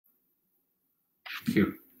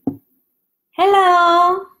Cute.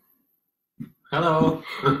 Hello. Hello.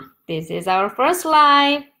 This is our first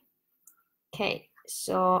live. Okay,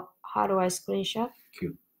 so how do I screenshot?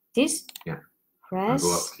 Cute. This? Yeah. Press. I'll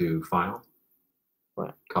go up to File.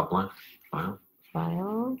 What? Top left. File.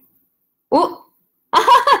 File. Oh,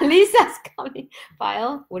 Lisa's coming.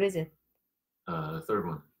 File. What is it? Third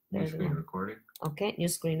one. New Third screen one. recording. Okay, new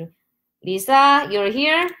screen. Lisa, you're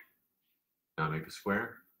here. Now make a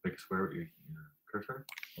square. Make a square with your cursor.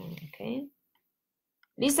 Okay.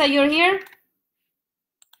 Lisa, you're here.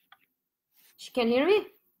 She can hear me.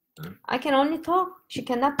 I can only talk. She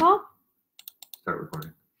cannot talk. Start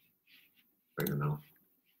recording. Right in the middle.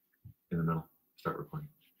 In the middle. Start recording.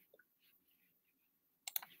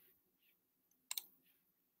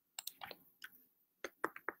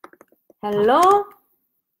 Hello?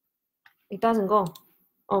 It doesn't go.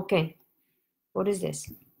 Okay. What is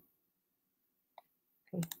this?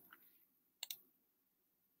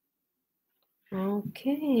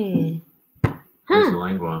 Okay. Where's the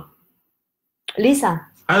lingua? Lisa.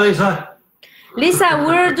 Hi, Lisa. Lisa,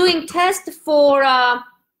 we're doing test for, how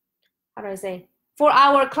do I say? For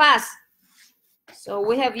our class. So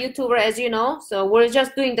we have YouTuber, as you know. So we're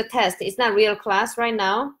just doing the test. It's not real class right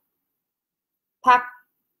now.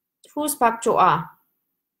 Who's Park Joa?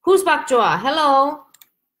 Who's Park Joa? Hello.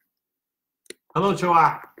 Hello,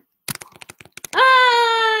 Joa.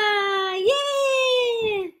 Ah,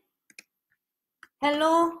 yay!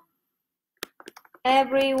 Hello,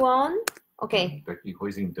 everyone. Okay. Becky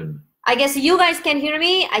Hoisington. I guess you guys can hear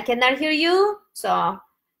me. I cannot hear you. So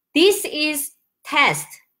this is test.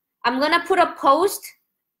 I'm gonna put a post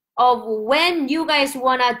of when you guys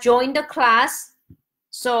wanna join the class.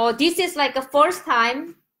 So this is like the first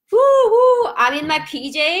time. Woo-hoo, I'm in my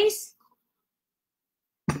PJs.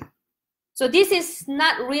 So this is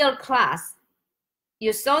not real class.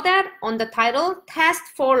 You saw that on the title, test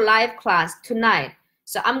for live class tonight.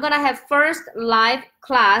 So I'm gonna have first live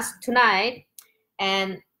class tonight.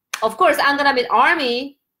 And of course, I'm gonna meet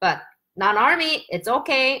Army, but non-Army, it's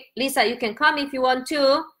okay. Lisa, you can come if you want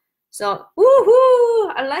to. So,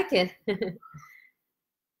 woohoo, I like it.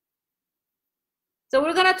 So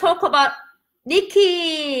we're gonna talk about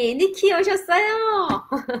Nikki. Nikki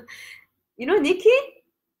오셨어요. You know Nikki?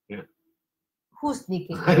 Yeah. Who's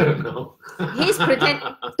Nikki? I don't know. He's pretend.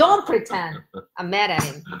 Don't pretend. I'm mad at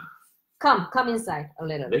him. Come inside a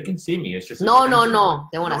little. They can see me. It's just no.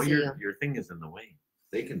 They wanna see you. Your thing is in the way.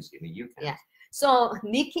 They can see me. You can't. Yeah. So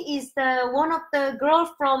Nikki is the one of the girls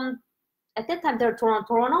from at that time they're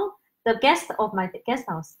Toronto, the guest of my guest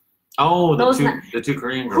house. Oh, the two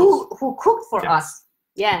Korean girls who cooked for us.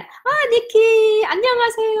 Yeah. Ah, Nikki,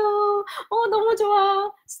 안녕하세요. 너무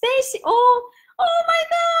좋아. Stacy. Oh my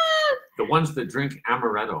God. The ones that drink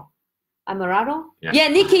amaretto. Amaretto? Yeah.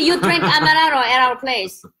 Nikki, you drank amaretto at our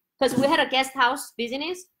place because we had a guest house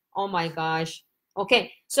business. Oh my gosh.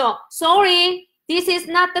 Okay. So sorry, this is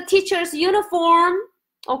not the teacher's uniform.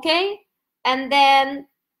 Okay. And then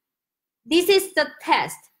this is the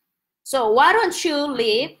test. So why don't you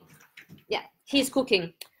leave? Yeah, he's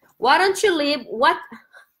cooking. Why don't you leave what?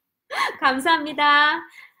 감사합니다.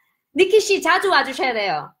 니키 씨 자주 와주셔야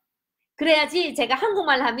돼요. 그래야지 제가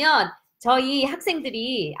한국말 하면 저희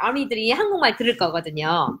학생들이, 아미들이 한국말 들을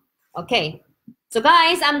거거든요. Okay. So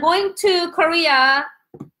guys, I'm going to Korea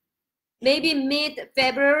maybe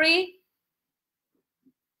mid-February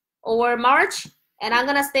or March, and I'm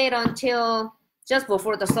gonna stay until just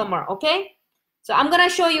before the summer, okay? So I'm gonna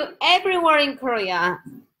show you everywhere in Korea.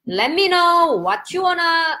 Let me know what you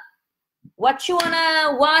wanna watch,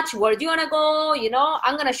 where do you wanna go, you know?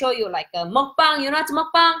 I'm gonna show you like a mukbang, you know what's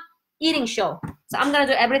mukbang? Eating show. So I'm gonna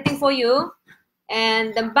do everything for you.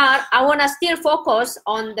 And but I wanna still focus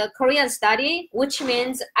on the Korean study, which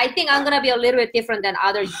means I think I'm gonna be a little bit different than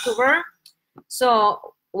other YouTuber.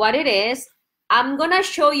 So what it is, I'm gonna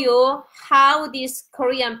show you how these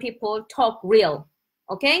Korean people talk real,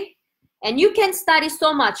 okay? And you can study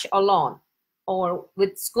so much alone or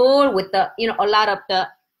with school, with the, you know, a lot of the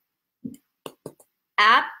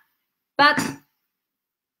app, but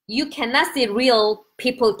you cannot see real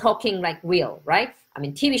people talking like real, right? I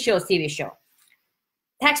mean, TV show.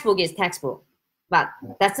 Textbook is textbook, but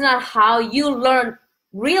that's not how you learn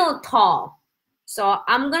real talk. So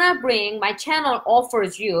I'm gonna bring, my channel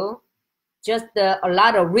offers you just a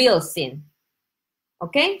lot of real scene.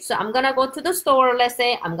 Okay, so I'm gonna go to the store, let's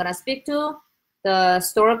say I'm gonna speak to the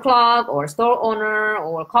store clerk or store owner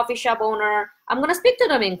or coffee shop owner. I'm gonna speak to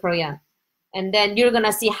them in Korean. And then you're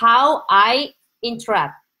gonna see how I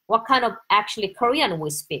interact, what kind of actually Korean we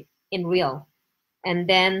speak in real. And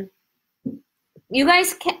then you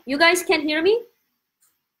guys can hear me?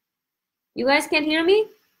 You guys can hear me?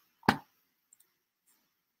 Oh,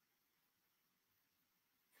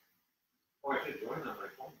 I should join on my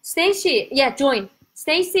phone. Stacy, yeah, join.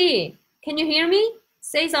 Stacy, can you hear me?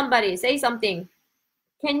 Say somebody, say something.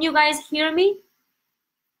 Can you guys hear me?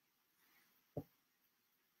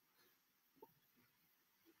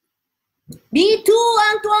 Me too,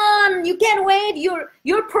 Antoine. You can't wait.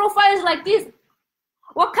 Your profile is like this.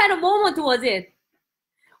 What kind of moment was it?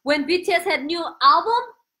 When BTS had new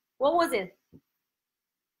album? What was it?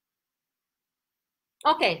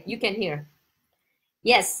 Okay, you can hear.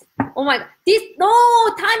 Yes. Oh my God. This,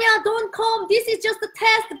 no, Tanya, don't come. This is just a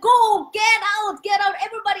test. Go, get out,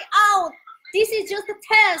 everybody out. This is just a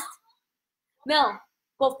test. Mel,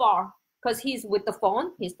 go far, because he's with the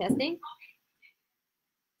phone. He's testing.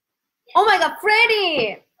 Oh my God,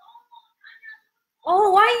 Freddie.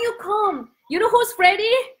 Oh, why you come? You know who's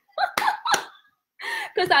Freddie?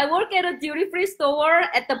 Because I work at a duty-free store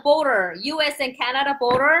at the border, US and Canada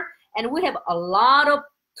border, and we have a lot of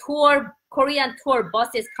Korean tour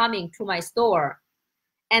buses coming to my store.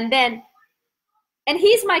 And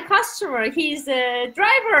he's my customer. He's a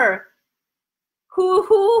driver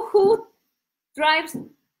who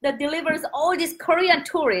delivers all these Korean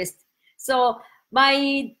tourists. So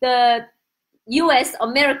the US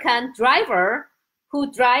American driver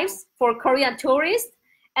who drives for Korean tourists,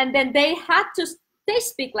 and then they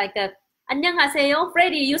speak like that. 안녕하세요.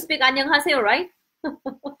 Freddie, you speak 안녕하세요, right?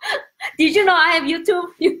 Did you know I have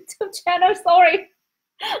YouTube channel? Sorry.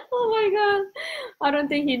 Oh my God. I don't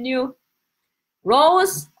think he knew.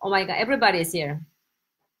 Rose, oh my God, everybody is here.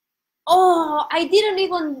 Oh, I didn't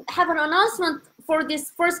even have an announcement for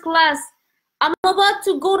this first class. I'm about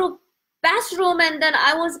to go to bathroom and then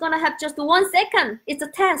I was gonna have just 1 second. It's a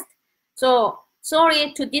test. So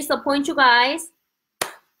sorry to disappoint you guys.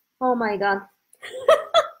 Oh my God.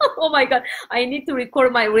 Oh my God. I need to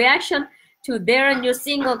record my reaction to their new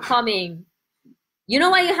single coming. You know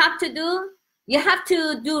what you have to do? You have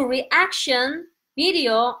to do reaction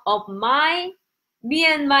video of me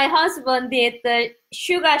and my husband did the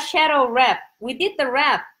Sugar Shadow rap. We did the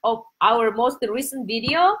rap of our most recent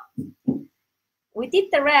video. We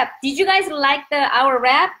did the rap. Did you guys like our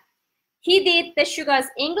rap? He did the Sugar's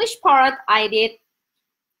English part. I did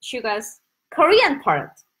Sugar's Korean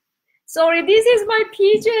part. Sorry, this is my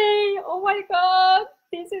PJ. Oh my God.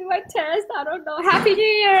 This is my test. I don't know. Happy New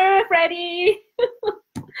Year, Freddie.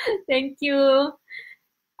 Thank you.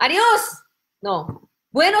 Adios. No.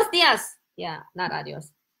 Buenos dias. Yeah, not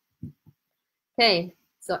adios. Okay.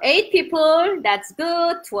 So 8 people. That's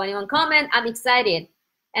good. 21 comment. I'm excited.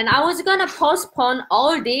 And I was going to postpone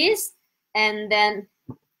all this. And then.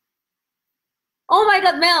 Oh my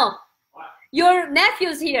God, Mel. What? Your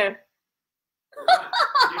nephew's here.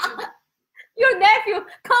 Your nephew.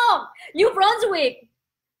 Come. New Brunswick.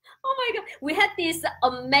 Oh my God, we had this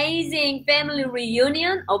amazing family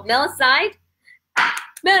reunion of Mel's side.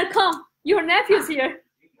 Mel, come, your nephew's here.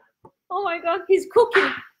 Oh my God, he's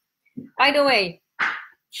cooking. By the way,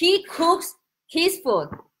 he cooks his food.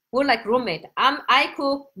 We're like roommate. I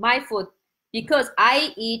cook my food because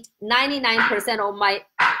I eat 99% of my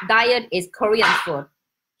diet is Korean food.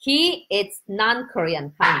 He eats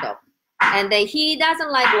non-Korean kind of. And then he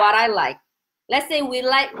doesn't like what I like. Let's say we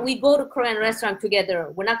go to Korean restaurant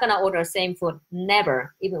together. We're not gonna order same food.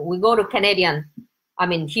 Never. Even we go to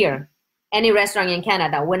here, any restaurant in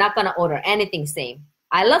Canada, we're not gonna order anything same.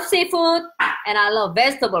 I love seafood and I love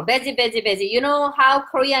vegetable, veggie. You know how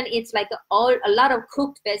Korean eats like a lot of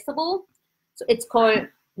cooked vegetable? So it's called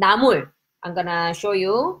나물. I'm gonna show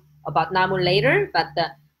you about 나물 later. But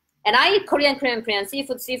and I eat Korean,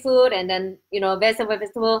 seafood, and then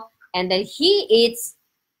vegetable, and then he eats.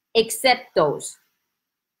 Except those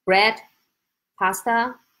bread,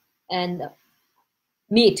 pasta, and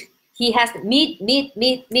meat. He has meat.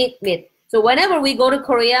 So whenever we go to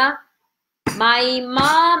Korea, my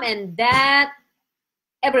mom and dad,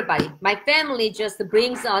 everybody, my family just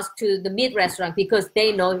brings us to the meat restaurant because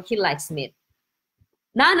they know he likes meat.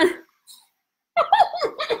 나는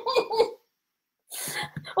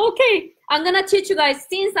Okay, I'm gonna teach you guys.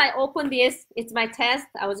 Since I opened this, it's my test.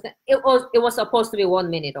 It was supposed to be 1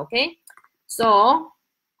 minute. Okay, so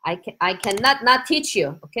I cannot not teach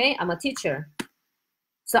you. Okay, I'm a teacher.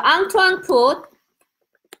 So Antoine put,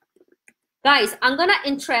 guys, I'm gonna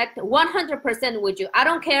interact 100% with you. I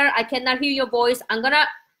don't care. I cannot hear your voice. I'm gonna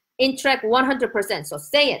interact 100%. So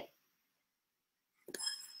say it.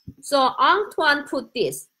 So Antoine put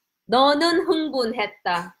this. 너는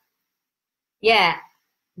흥분했다. Yeah.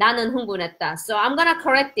 나는 흥분했다. So I'm gonna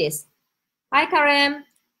correct this. Hi, Karen.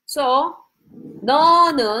 So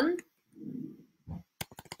너는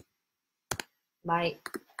my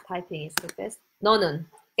typing is the best. 너는.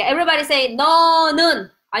 Okay, everybody say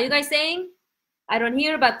너는. Are you guys saying? I don't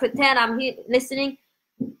hear, but pretend I'm listening.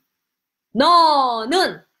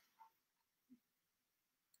 너는.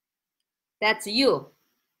 That's you.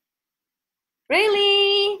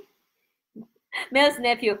 Really? Mel's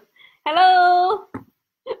nephew. Hello.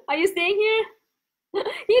 Are you staying here?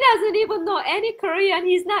 He doesn't even know any Korean.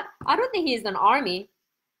 He's not. I don't think he's an army.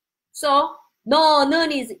 So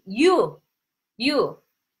너는 is you. You.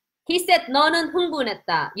 He said 너는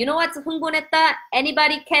흥분했다. You know what's 흥분했다?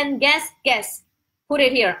 Anybody can guess? Guess. Put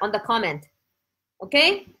it here on the comment.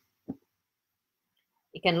 Okay?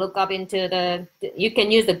 You can look up into the, you can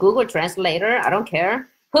use the Google Translator. I don't care.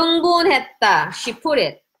 흥분했다. She put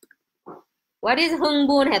it. What is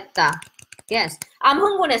흥분했다? Yes. I'm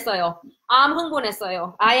흥분했어요. I'm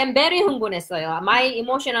흥분했어요. I am very 흥분했어요. My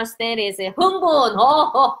emotional state is 흥분.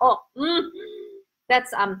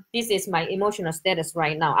 That's this is my emotional status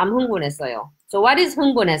right now. I'm 흥분했어요. So what is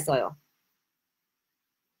흥분했어요?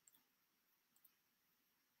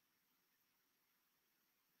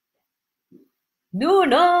 No.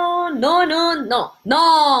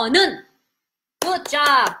 너는. Good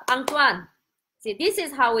job, Antoine. See, this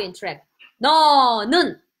is how we interact.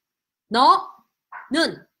 너는.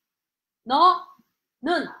 너는. 너는.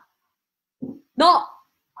 너는.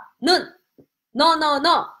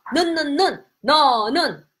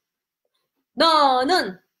 너는.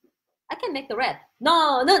 너는. I can make the red.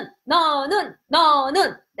 너는.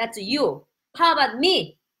 That's you. How about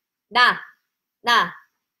me? 나는.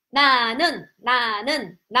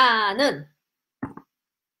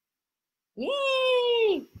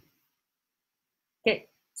 Yay! Okay,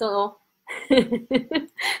 so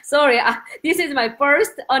sorry, this is my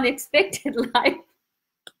first unexpected life.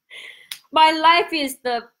 My life is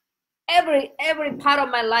every part of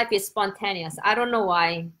my life is spontaneous. I don't know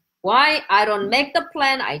why. Why? I don't make the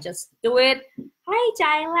plan. I just do it. Hi,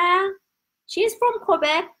 Jaila. She's from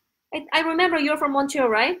Quebec. I remember you're from Montreal,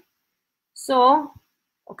 right? So,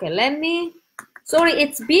 okay, sorry,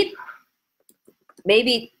 it's a bit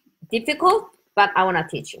maybe difficult, but I want to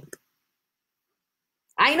teach you.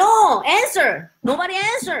 I know, answer. Nobody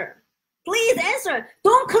answer. Please answer.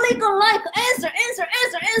 Don't click on like, answer.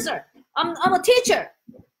 I'm a teacher.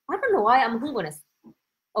 I don't know why I'm 흥분했어.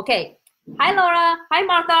 Okay. Hi, Laura. Hi,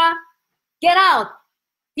 Martha. Get out.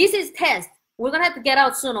 This is test. We're going to have to get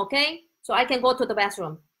out soon, okay? So I can go to the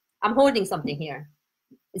bathroom. I'm holding something here.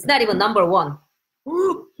 It's not even number 1.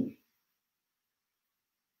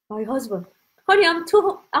 My husband. Honey, I'm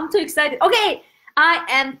too excited. Okay. I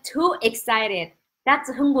am too excited.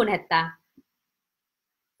 That's 흥분했다.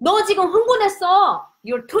 너 지금 흥분했어.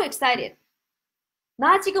 You're too excited.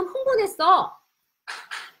 나 지금 흥분했어.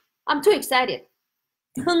 I'm too excited.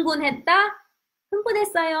 흥분했다.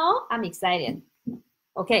 흥분했어요. I'm excited.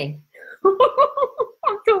 Okay.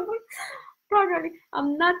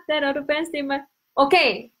 I'm not that advanced in my.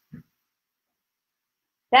 Okay.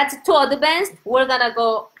 That's too advanced. We're gonna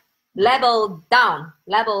go level down.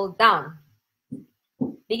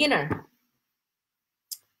 Beginner.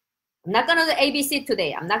 I'm not gonna do ABC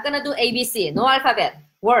today. I'm not gonna do ABC. No alphabet.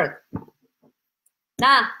 Word.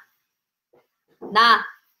 나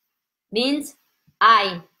means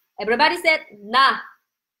I. Everybody said 나.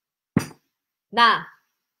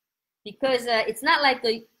 Because it's not like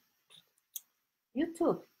the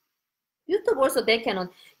YouTube also they cannot.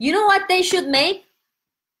 You know what they should make?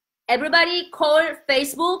 Everybody call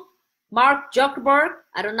Facebook Mark Zuckerberg.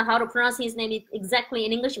 I don't know how to pronounce his name exactly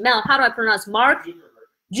in English. Mel, how do I pronounce Mark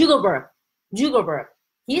Zuckerberg?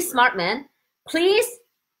 He's smart, man. Please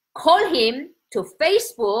call him to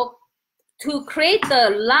Facebook to create the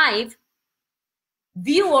live.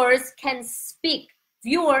 Viewers can speak.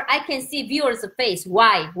 I can see viewers' face.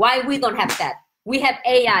 Why we don't have that? We have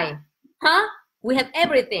AI. Huh? We have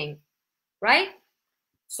everything. Right?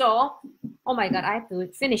 So, oh my God, I have to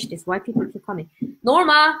finish this. Why people keep coming?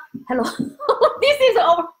 Norma, hello. This is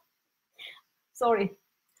over. Sorry.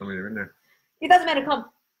 Somebody's in there. It doesn't matter. Come.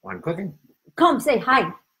 Oh, I'm cooking. Come, say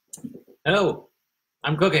hi. Hello.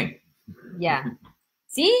 I'm cooking. Yeah.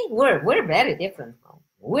 See, we're very different.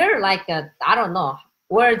 We're like I don't know.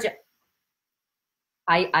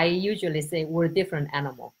 I usually say we're different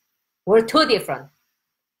animal. We're too different.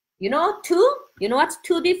 You know two? You know what's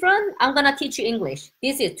too different? I'm gonna teach you English.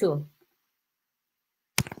 This is two.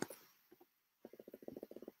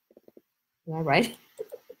 All right.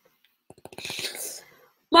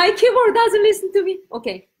 My keyboard doesn't listen to me.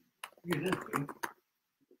 Okay. I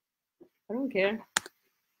don't care.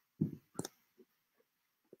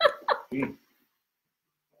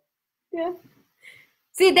 Yeah.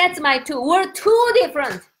 See, that's my two. We're too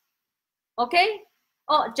different. Okay?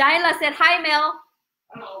 Oh, Jaila said hi, Mel.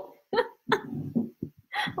 Hello.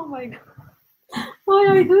 Oh my god. Why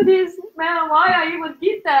I do this, Mel? Why I even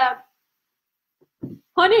did that?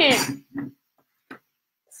 Honey.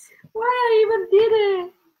 Why I even did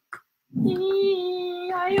it?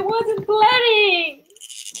 I wasn't planning.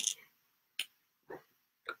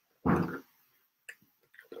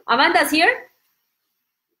 Amanda's here?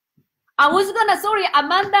 I was gonna, sorry,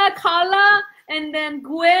 Amanda, Carla, and then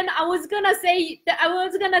Gwen. I was gonna say that I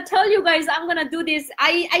was gonna tell you guys I'm gonna do this.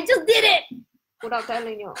 I just did it without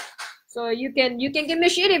telling you. So you can give me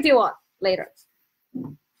shit if you want later.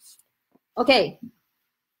 Okay.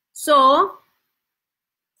 So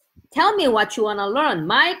tell me what you wanna learn.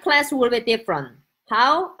 My class will be different.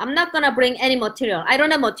 How? I'm not gonna bring any material. I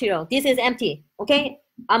don't have material. This is empty. Okay?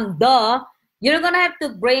 I'm duh. You're gonna have to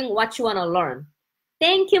bring what you wanna learn.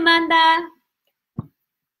 Thank you, Amanda.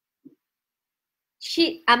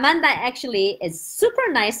 Amanda actually is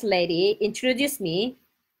super nice lady. Introduced me.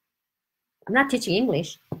 I'm not teaching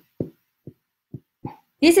English.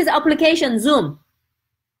 This is application Zoom.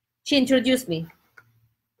 She introduced me.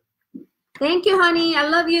 Thank you, honey. I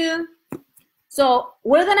love you. So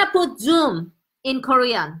we're gonna put Zoom in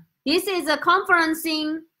Korean. This is a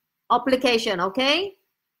conferencing application, okay?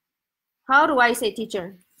 How do I say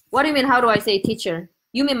teacher? What do you mean, how do I say teacher?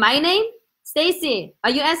 You mean my name? Stacy, are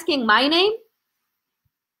you asking my name?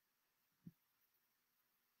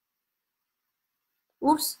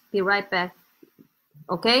 Oops, be right back.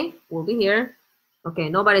 Okay, we'll be here. Okay,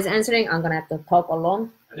 nobody's answering. I'm gonna have to talk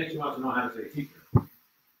alone. I think she wants to know how to say teacher.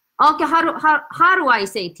 Okay, how do I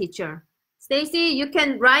say teacher? Stacy, you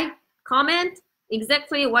can write comment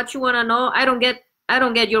exactly what you wanna know. I don't get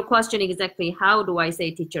your question exactly. How do I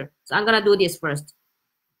say teacher? So I'm gonna do this first.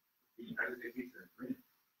 How to say teacher in Korean?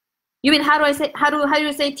 You mean how do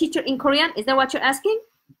you say teacher in Korean? Is that what you're asking?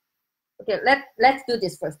 Okay, let's do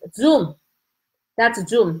this first. Zoom. That's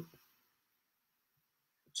Zoom.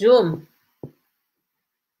 Zoom.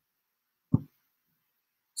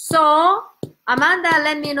 So Amanda,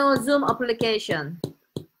 let me know Zoom application.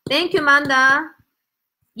 Thank you, Amanda.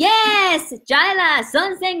 Yes, Jaila,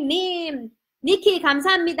 선생님. Nikki,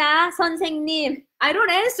 감사합니다, 선생님. I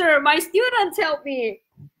don't answer. My students help me.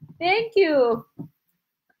 Thank you.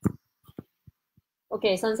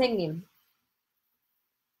 Okay, 선생님.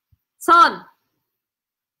 Son.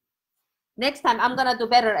 Next time, I'm gonna do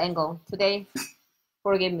better angle. Today,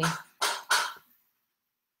 forgive me.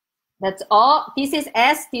 That's all. This is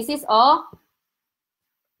S. This is O.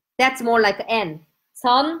 That's more like N.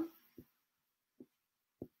 Son.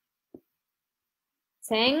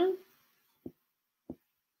 생.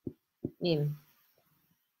 님.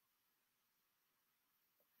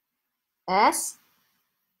 S.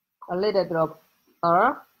 A little bit of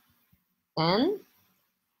R. N.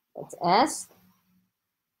 That's S.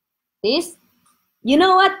 This. You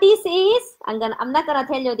know what this is? I'm not gonna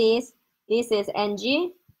tell you this. This is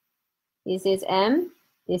NG. This is M.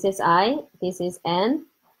 This is I. This is N.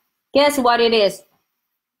 Guess what it is?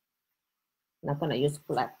 I'm not gonna use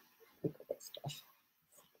black.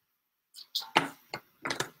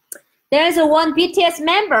 There's a one BTS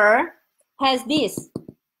member has this.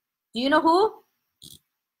 Do you know who?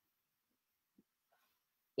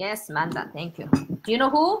 Yes, Manda, thank you. Do you know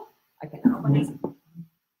who? I cannot open this.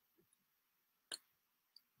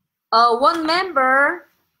 One member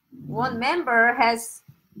has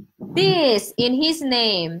this in his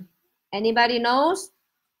name. Anybody knows?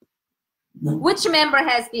 Which member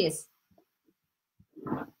has this?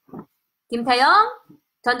 김태영,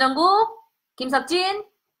 전정국, 김석진,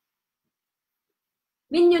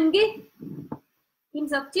 민윤기,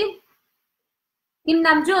 김석진,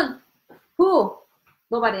 김남준. Who?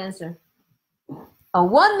 Nobody answer.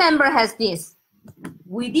 One member has this.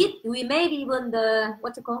 We made even the,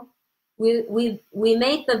 what's it called? We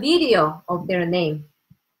made the video of their name.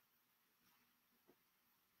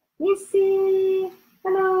 Missy,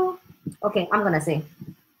 hello. Okay, I'm gonna say.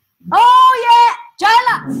 Oh yeah,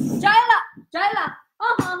 Jaila.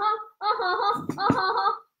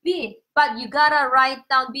 B, but you gotta write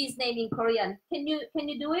down B's name in Korean. Can you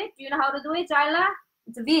do it? Do you know how to do it, Jaila?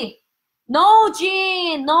 It's a B. No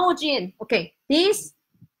Jin. Okay, this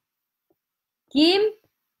Kim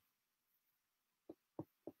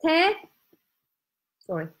Tae.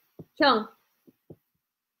 Sorry, Hyung.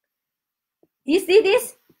 Do you see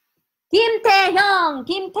this? Kim Taehyung.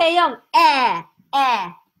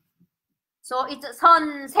 So it's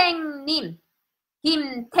선생님.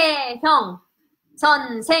 Kim Taehyung.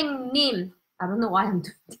 선생님. I don't know why I'm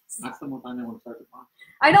doing this. That's the one time I want to start the podcast.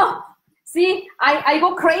 I know. See, I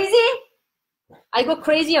go crazy. I go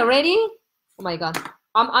crazy already. Oh my god.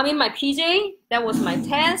 I'm in my PJ. That was my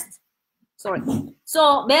test. Sorry.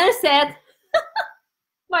 So Mel said,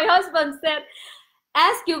 my husband said,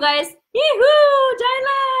 ask you guys, yee-hoo,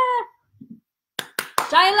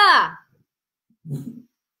 Jaila,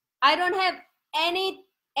 I don't have any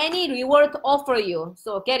reward to offer you,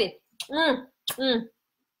 so get it.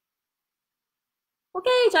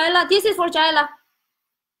 Okay, Jaila, this is for Jaila.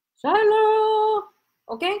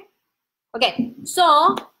 Okay,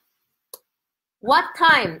 so what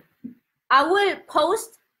time I will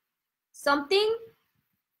post something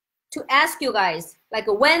to ask you guys, like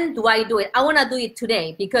when do I do it? I want to do it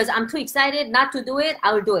today because I'm too excited not to do it.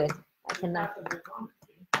 I will do it. I cannot.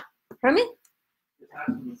 Pardon me?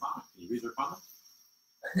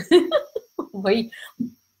 Wait.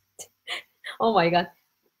 Oh my God.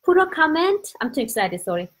 Put a comment. I'm too excited,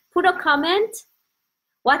 sorry. Put a comment.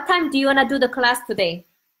 What time do you want to do the class today?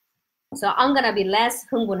 So I'm going to be less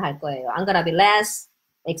흥분할 거예요. I'm going to be less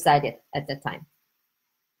excited at that time.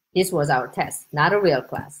 This was our test, not a real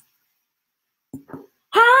class.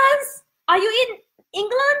 Hans, are you in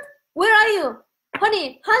England? Where are you?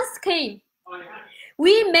 Honey, Hans came.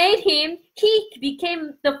 We made him, he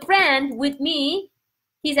became the friend with me.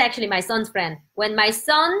 He's actually my son's friend. When my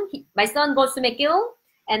son goes to McGill,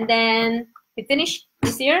 and then he finished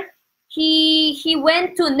this year, he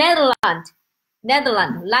went to Netherlands,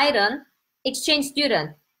 Leiden, exchange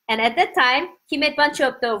student. And at that time, he met a bunch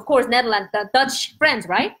of of course, Netherlands, the Dutch friends,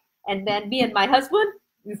 right? And then me and my husband,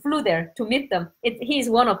 we flew there to meet them. He's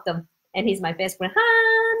one of them, and he's my best friend,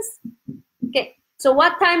 Hans. Okay, so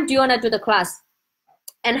what time do you want to do the class?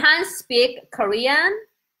 And Hans speak Korean.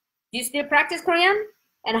 Do you still practice Korean?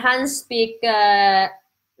 And Hans speak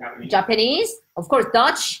Japanese, of course,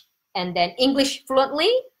 Dutch, and then English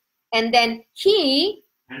fluently. And then he...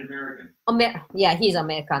 And American. Yeah, he's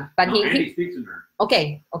American. But he speaks American.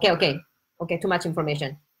 Okay, too much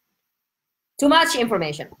information.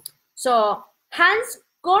 So Hans'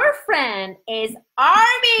 girlfriend is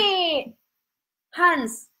Army.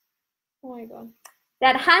 Hans. Oh my God.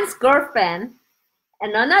 That Hans' girlfriend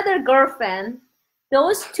and another girlfriend,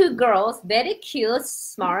 those two girls, very cute,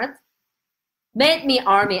 smart, made me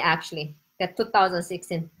Army actually. That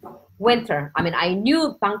 2016 winter. I mean, I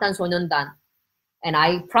knew 방탄소년단, and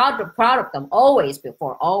I proud of them always.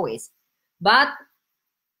 But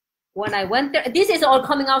when I went there, this is all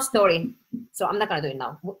coming out story, so I'm not gonna do it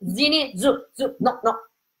now. Zini, no.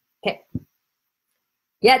 Okay.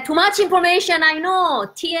 Yeah, too much information. I know.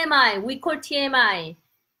 TMI. We call TMI.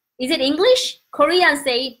 Is it English? Korean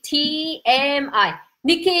say TMI.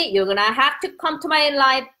 Nikki, you're gonna have to come to my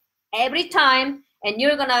live every time, and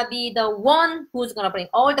you're gonna be the one who's gonna bring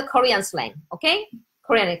all the Korean slang, okay?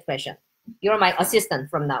 Korean expression. You're my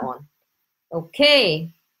assistant from now on.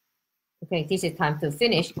 Okay, this is time to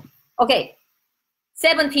finish. Okay,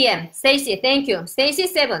 7 p.m. Stacy, thank you. Stacy,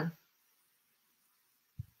 7.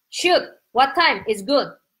 Shoot, what time is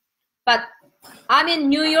good? But I'm in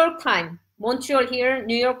New York time. Montreal here,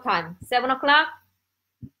 New York time. 7 o'clock.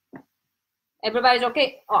 Everybody's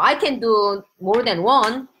okay? Oh, I can do more than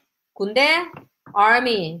one. 군대,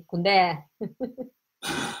 Army, 군대.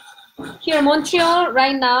 Here, Montreal,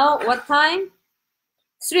 right now, what time?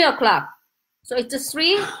 3 o'clock. So it's a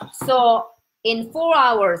 3. So in 4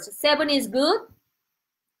 hours, 7 is good.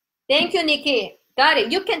 Thank you, Nikki. Got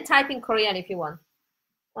it. You can type in Korean if you want.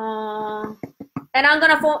 And I'm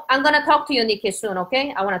gonna talk to you, Nikki, soon.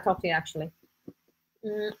 Okay? I want to talk to you actually.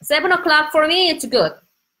 7 o'clock for me, it's good.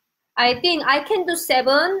 I think I can do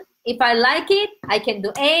 7. If I like it, I can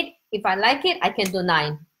do 8. If I like it, I can do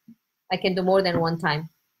 9. I can do more than one time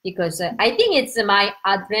because I think it's my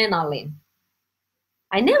adrenaline.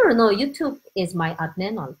 I never know YouTube is my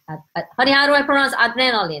adrenaline. Honey, how do I pronounce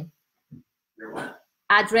adrenaline? Your what?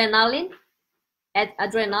 Adrenaline?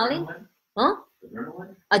 Adrenaline? Huh?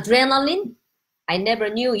 Adrenaline? Adrenaline? I never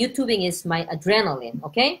knew YouTubing is my adrenaline,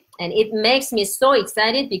 okay? And it makes me so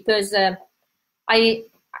excited because I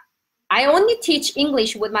only teach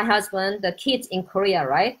English with my husband, the kids in Korea,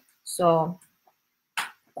 right? So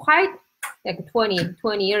quite like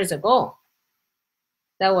 20 years ago,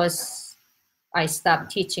 that was, I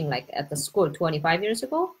stopped teaching like at the school 25 years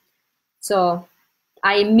ago. So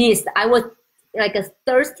I was like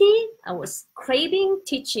thirsty. I was craving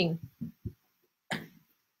teaching.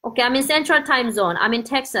 Okay, I'm in Central Time Zone. I'm in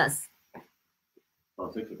Texas. Oh,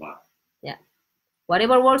 6 o'clock. Yeah.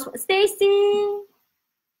 Whatever works. Stacy,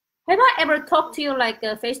 have I ever talked to you like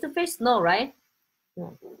face-to-face? No, right?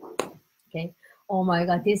 No. Okay. Oh my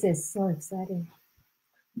God, this is so exciting.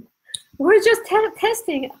 We're just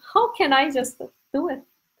testing. How can I just do it?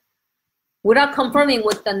 Without confirming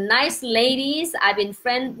with the nice ladies I've been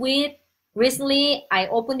friends with Recently, I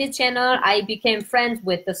opened this channel. I became friends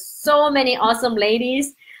with so many awesome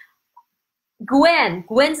ladies.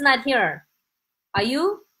 Gwen's not here. Are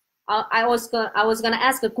you? I was gonna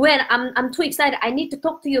ask her, Gwen. I'm too excited. I need to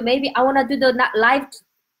talk to you. Maybe I wanna do the live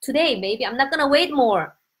today. Maybe I'm not gonna wait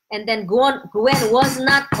more. And then Gwen was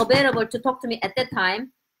not available to talk to me at that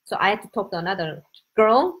time, so I had to talk to another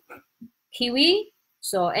girl, Kiwi.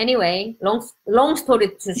 So anyway, long story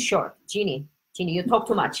too short. Jeannie, you talk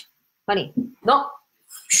too much, honey. No.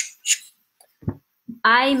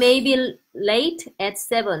 I may be late at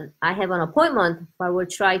 7. I have an appointment, but will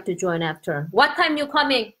try to join after. What time you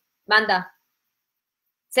coming, Manda?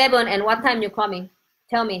 7, and what time you coming?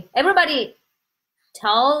 Tell me. Everybody,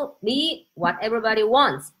 tell me what everybody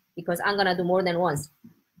wants, because I'm gonna do more than once.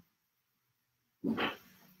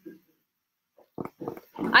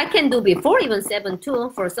 I can do before even 7 too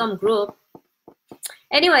for some group.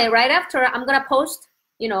 Anyway, right after I'm gonna post,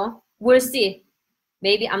 you know, we'll see.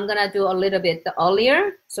 Maybe I'm gonna do a little bit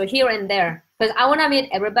earlier, so here and there, because I wanna meet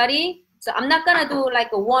everybody. So I'm not gonna do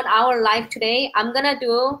like a 1 hour live today. I'm gonna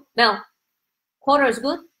do, no, quarter is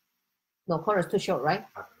good? No, quarter is too short, right?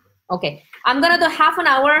 Okay, I'm gonna do half an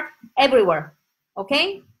hour everywhere,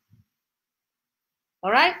 okay?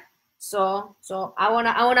 All right, so I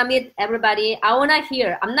wanna meet everybody. I wanna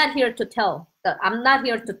hear, I'm not here to tell, I'm not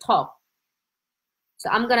here to talk. So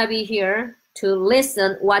I'm gonna be here to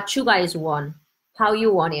listen what you guys want, how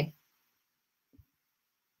you want it.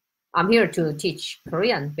 I'm here to teach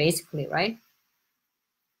Korean, basically, right?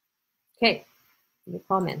 Okay, you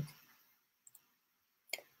comment.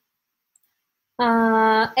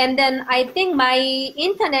 And then I think my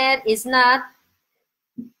internet is not.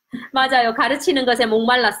 맞아요. 가르치는 것에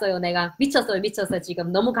목말랐어요. 내가 미쳤어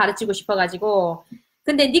지금. 너무 가르치고 싶어가지고.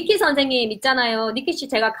 근데 니키 선생님 있잖아요. 니키 씨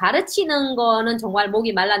제가 가르치는 거는 정말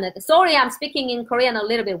목이 말랐는데. Sorry, I'm speaking in Korean a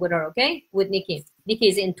little bit with her, okay? With Nikki. Nikki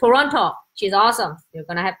is in Toronto. She's awesome. You're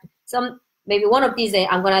gonna have maybe one of these days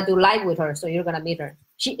I'm gonna do live with her, so you're gonna meet her.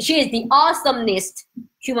 She is the awesomest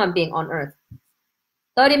human being on earth.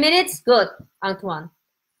 30 minutes? Good, Antoine.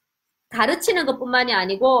 가르치는 것뿐만이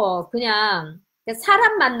아니고 그냥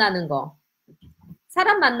사람 만나는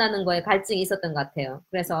거에 갈증이 있었던 것 같아요.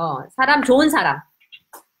 그래서 좋은 사람.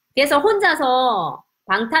 그래서 혼자서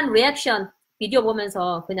방탄 리액션 비디오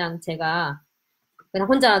보면서 그냥 제가 그냥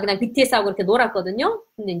혼자 그냥 BTS하고 이렇게 놀았거든요.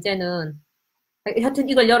 근데 이제는 하여튼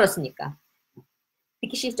이걸 열었으니까.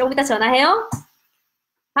 비키 씨 조금 이따 전화해요.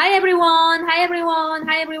 Hi everyone.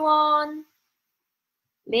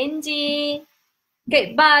 Linji.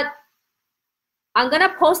 Okay, but I'm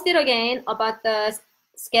gonna post it again about the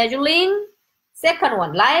scheduling. Second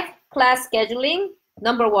one, live class scheduling.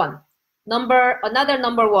 Number 1. Another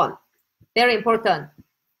number 1. Very important.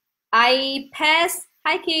 I pass.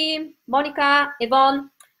 Hi Kim, Monica, Yvonne.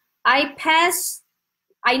 I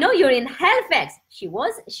know you're in Halifax. She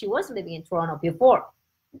was living in Toronto before.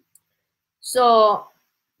 So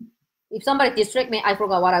if somebody distract me, I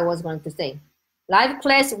forgot what I was going to say. Live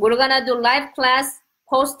class, we're gonna do live class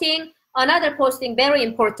posting. Another posting, very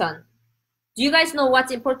important. Do you guys know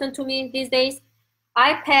what's important to me these days?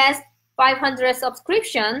 I passed 500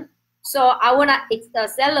 subscription, so I wanna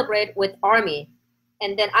celebrate with Army.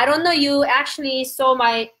 And then I don't know you actually saw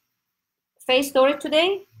my face story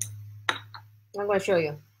today. I'm gonna show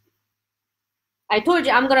you. I told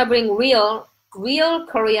you I'm gonna bring real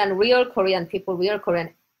Korean people, real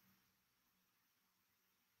Korean.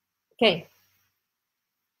 Okay.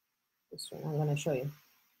 This one I'm gonna show you.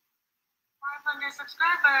 500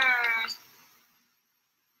 subscribers.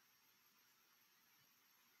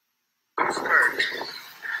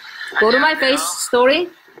 Go to my face story.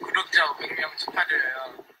 구독자 500명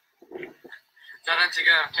축하드려요. 저는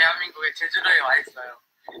지금 대한민국의 제주도에 와 있어요.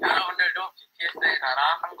 여러분들도 BTS의 나라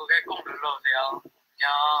한국에 꼭 놀러 오세요.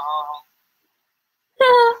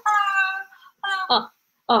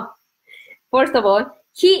 안녕. First of all,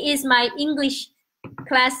 he is my English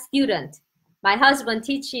class student. My husband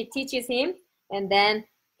teaches him, and then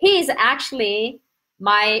he is actually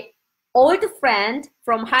my old friend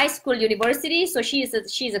from high school, university. So she's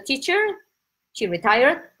a teacher. She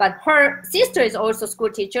retired, but her sister is also school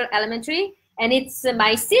teacher, elementary, and it's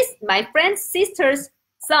my friend's sister's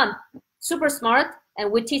son. Super smart,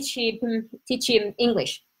 and we teach him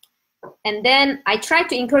English. And then I try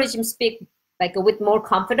to encourage him speak like with more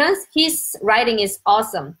confidence. His writing is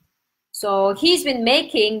awesome. So he's been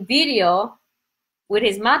making video with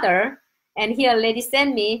his mother, and he already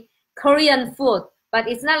sent me Korean food, but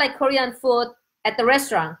it's not like Korean food at the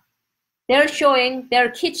restaurant. They're showing their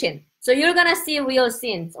kitchen. So you're gonna see real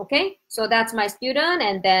scenes, okay? So that's my student,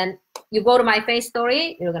 and then you go to my face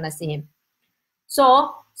story, you're gonna see him.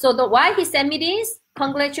 So So why he sent me this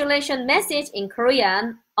congratulations message in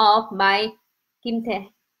Korean of my Kim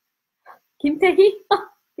Tae-hee? Kim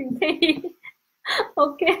Tae-hee.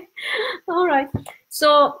 Okay, all right.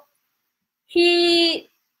 So he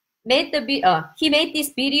made this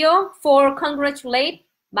video for congratulate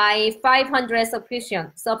my 500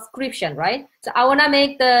 subscription, right? So I wanna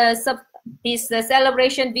make this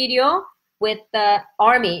celebration video with the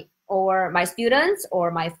army or my students or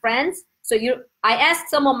my friends. So I asked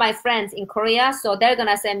some of my friends in Korea, so they're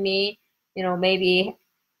gonna send me, maybe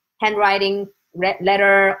handwriting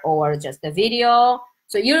letter or just a video.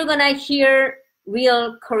 So you're gonna hear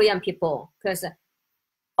real Korean people, because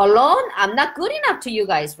alone I'm not good enough to you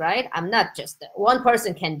guys, right? I'm not just one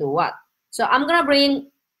person can do what. So I'm gonna bring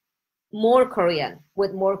more Korean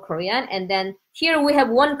with more Korean, and then here we have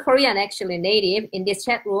one Korean actually native in this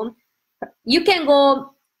chat room. You can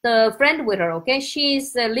go the friend with her, okay?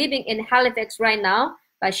 She's living in Halifax right now,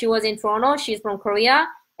 but she was in Toronto. She's from Korea,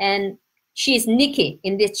 and she's Nikki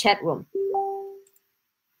in this chat room.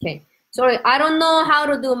 Okay, sorry, I don't know how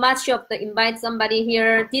to do much of the invite somebody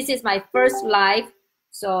here. This is my first live,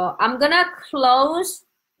 so I'm gonna close.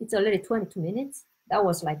 It's already 22 minutes. That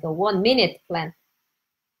was like a 1 minute plan.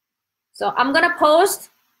 So I'm gonna post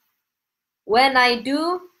when I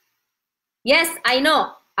do. Yes, I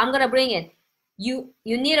know. I'm gonna bring it. You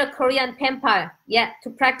need a Korean pen pal, yeah, to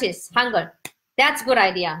practice Hangul. That's a good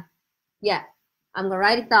idea. Yeah, I'm gonna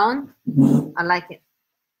write it down. I like it.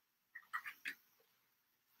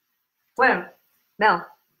 Where? Mel,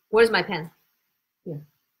 where's my pen? Here.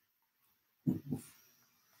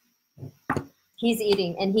 He's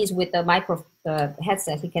eating and he's with the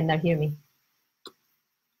headset. He cannot hear me.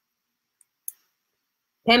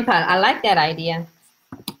 Pen pal, I like that idea.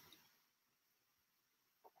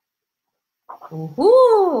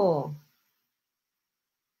 Ooh.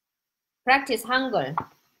 Practice Hangul.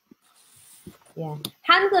 Yeah,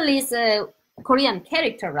 Hangul is a Korean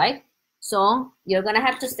character, right? So you're gonna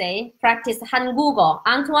have to say practice 한국어.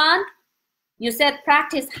 Antoine, you said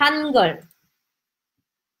practice Hangul,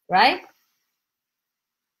 right?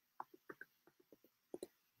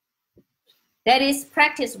 That is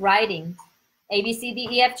practice writing. A, B, C, D,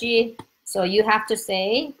 E, F, G. So you have to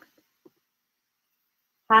say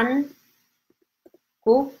한국.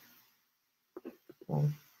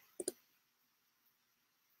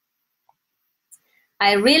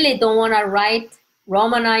 I really don't want to write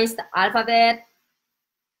Romanized alphabet.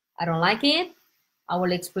 I don't like it. I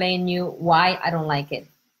will explain you why I don't like it.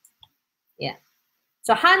 Yeah.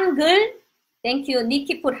 So Hangul, thank you.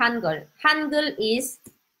 Nikki put Hangul. Hangul is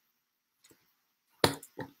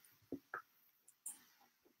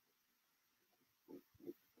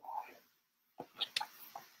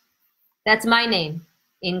that's my name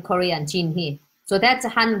in Korean, Jinhee. So that's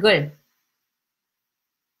Hangul.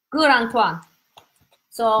 Good, Antoine.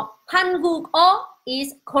 So 한국어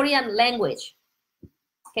is Korean language.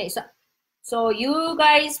 Okay, so for you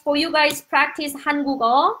guys practice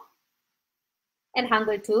한국어 and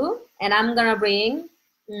Hangul too. And I'm gonna bring,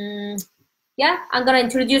 I'm gonna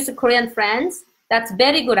introduce Korean friends. That's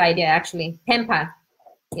very good idea actually. Pen pal.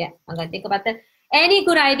 Yeah, I'm gonna think about that. Any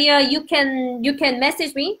good idea you can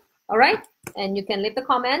message me, all right? And you can leave the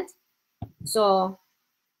comment. So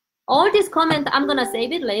all this comment I'm gonna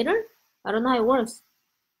save it later. I don't know how it works.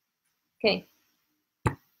 Okay,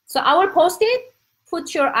 so I will post it,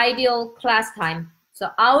 put your ideal class time.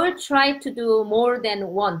 So I will try to do more than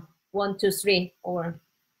 1 to 3, or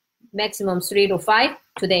maximum 3 to 5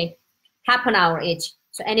 today, half an hour each.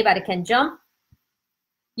 So anybody can jump.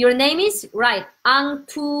 Your name is, right,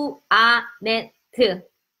 Angtuanet.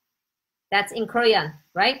 That's in Korean,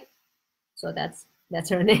 right? So that's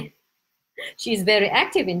her name. She's very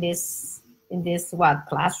active in this what,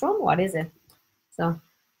 classroom? What is it? So,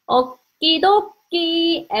 okie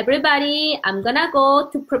dokie, everybody. I'm gonna go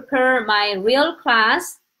to prepare my real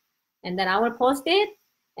class, and then I will post it.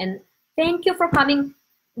 And thank you for coming.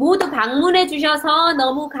 모두 방문해 주셔서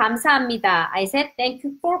너무 감사합니다. I said thank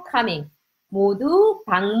you for coming. 모두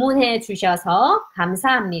방문해 주셔서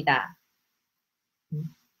감사합니다.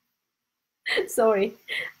 Sorry,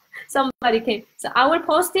 somebody came. So I will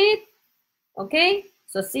post it. Okay,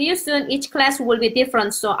 so see you soon. Each class will be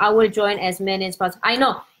different, so I will join as many as possible. I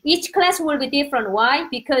know each class will be different. Why?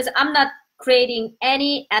 Because I'm not creating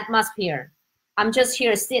any atmosphere. I'm just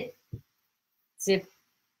here sit. So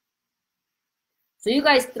you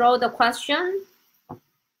guys throw the question.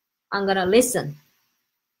 I'm gonna listen.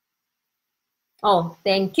 Oh,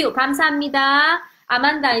 thank you. 감사합니다.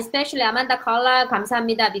 Amanda, especially Amanda Carla,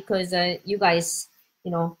 감사합니다, because you guys,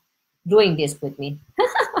 doing this with me.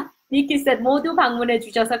 Nikki said, 모두 방문해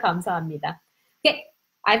주셔서 감사합니다. Okay,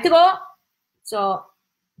 I have to go. So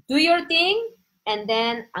do your thing, and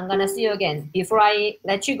then I'm gonna see you again. Before I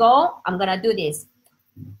let you go, I'm gonna do this.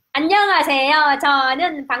 안녕하세요.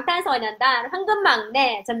 저는 방탄소년단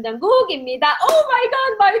황금막내 전정국입니다. Oh my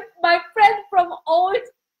god, my friend from old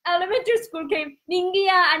elementary school came.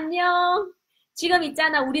 민기야, 안녕. 지금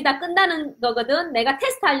있잖아, 우리 다 끝나는 거거든. 내가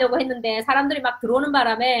테스트 하려고 했는데 사람들이 막 들어오는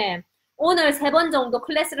바람에 오늘 3번 정도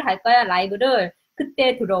클래스를 할 거야, 라이브를.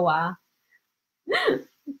 그때 들어와.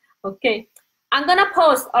 Okay. I'm gonna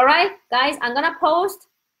post, alright? Guys, I'm gonna post.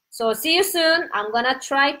 So see you soon. I'm gonna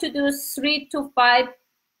try to do 3 to 5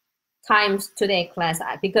 times today class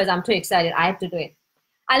because I'm too excited. I have to do it.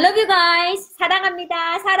 I love you guys.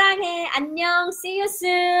 사랑합니다. 사랑해. 안녕. See you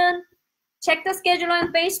soon. Check the schedule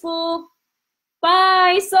on Facebook.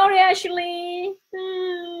 Bye. Sorry, Ashley.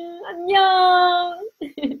 안녕.